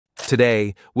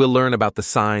Today, we'll learn about the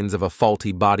signs of a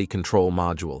faulty body control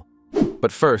module.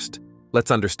 But first,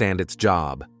 let's understand its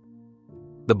job.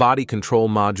 The body control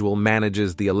module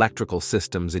manages the electrical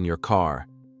systems in your car.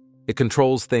 It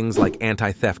controls things like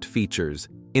anti-theft features,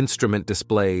 instrument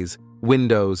displays,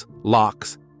 windows,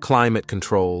 locks, climate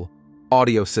control,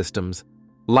 audio systems,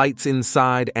 lights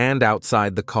inside and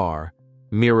outside the car,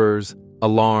 mirrors,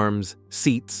 alarms,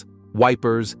 seats,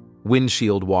 wipers,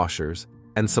 windshield washers,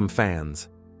 and some fans.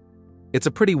 It's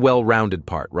a pretty well-rounded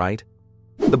part, right?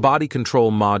 The body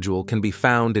control module can be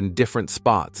found in different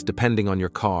spots depending on your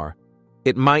car.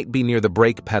 It might be near the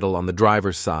brake pedal on the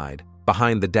driver's side,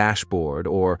 behind the dashboard,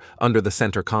 or under the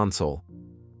center console.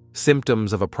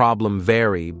 Symptoms of a problem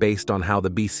vary based on how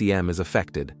the BCM is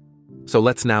affected. So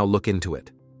let's now look into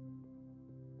it.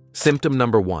 Symptom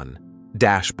number 1.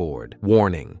 Dashboard.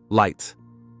 Warning. Lights.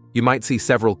 You might see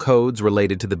several codes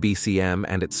related to the BCM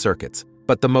and its circuits,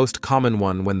 but the most common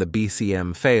one when the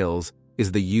BCM fails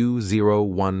is the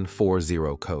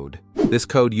U0140 code. This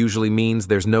code usually means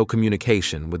there's no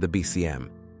communication with the BCM.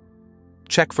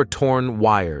 Check for torn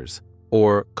wires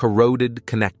or corroded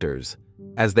connectors,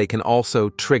 as they can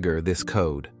also trigger this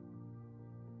code.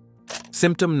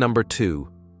 Symptom number 2.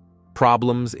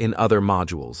 Problems in other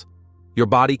modules. Your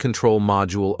body control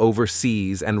module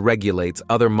oversees and regulates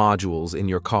other modules in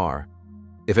your car.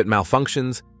 If it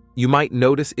malfunctions, you might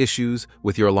notice issues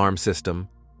with your alarm system,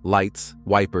 lights,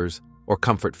 wipers, or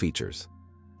comfort features.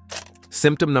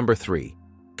 Symptom number 3.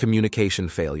 Communication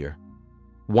failure.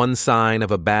 One sign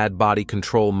of a bad body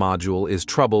control module is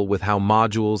trouble with how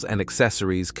modules and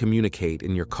accessories communicate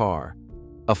in your car.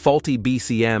 A faulty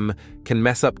BCM can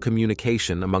mess up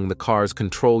communication among the car's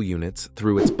control units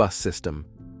through its bus system.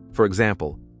 For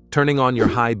example, turning on your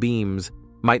high beams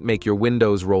might make your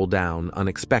windows roll down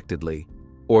unexpectedly,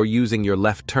 or using your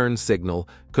left turn signal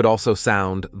could also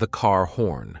sound the car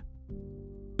horn.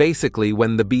 Basically,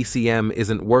 when the BCM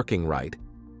isn't working right,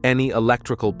 any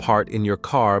electrical part in your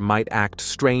car might act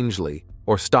strangely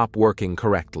or stop working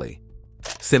correctly.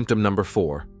 Symptom number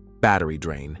 4. Battery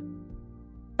drain.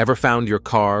 Ever found your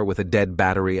car with a dead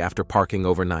battery after parking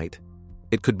overnight?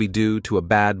 It could be due to a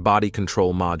bad body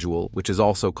control module, which is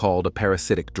also called a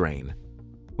parasitic drain.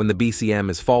 When the BCM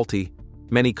is faulty,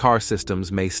 many car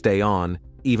systems may stay on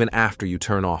even after you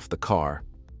turn off the car.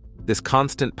 This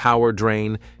constant power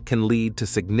drain can lead to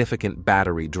significant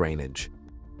battery drainage.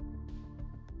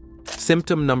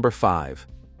 Symptom number 5.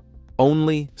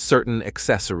 Only certain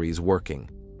accessories working.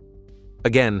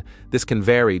 Again, this can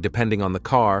vary depending on the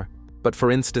car, but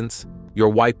for instance, your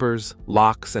wipers,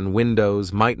 locks, and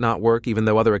windows might not work even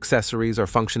though other accessories are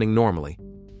functioning normally.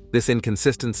 This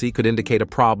inconsistency could indicate a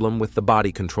problem with the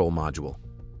body control module.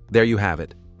 There you have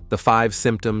it, the 5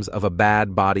 symptoms of a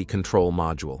bad body control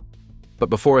module. But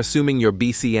before assuming your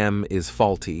BCM is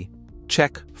faulty,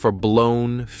 check for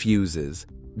blown fuses,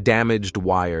 damaged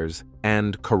wires,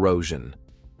 and corrosion.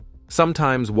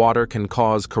 Sometimes water can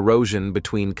cause corrosion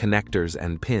between connectors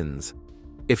and pins.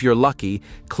 If you're lucky,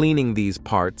 cleaning these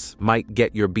parts might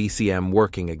get your BCM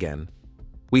working again.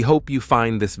 We hope you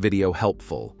find this video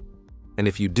helpful. And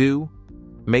if you do,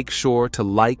 make sure to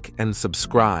like and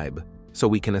subscribe so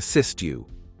we can assist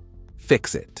you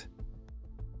fix it.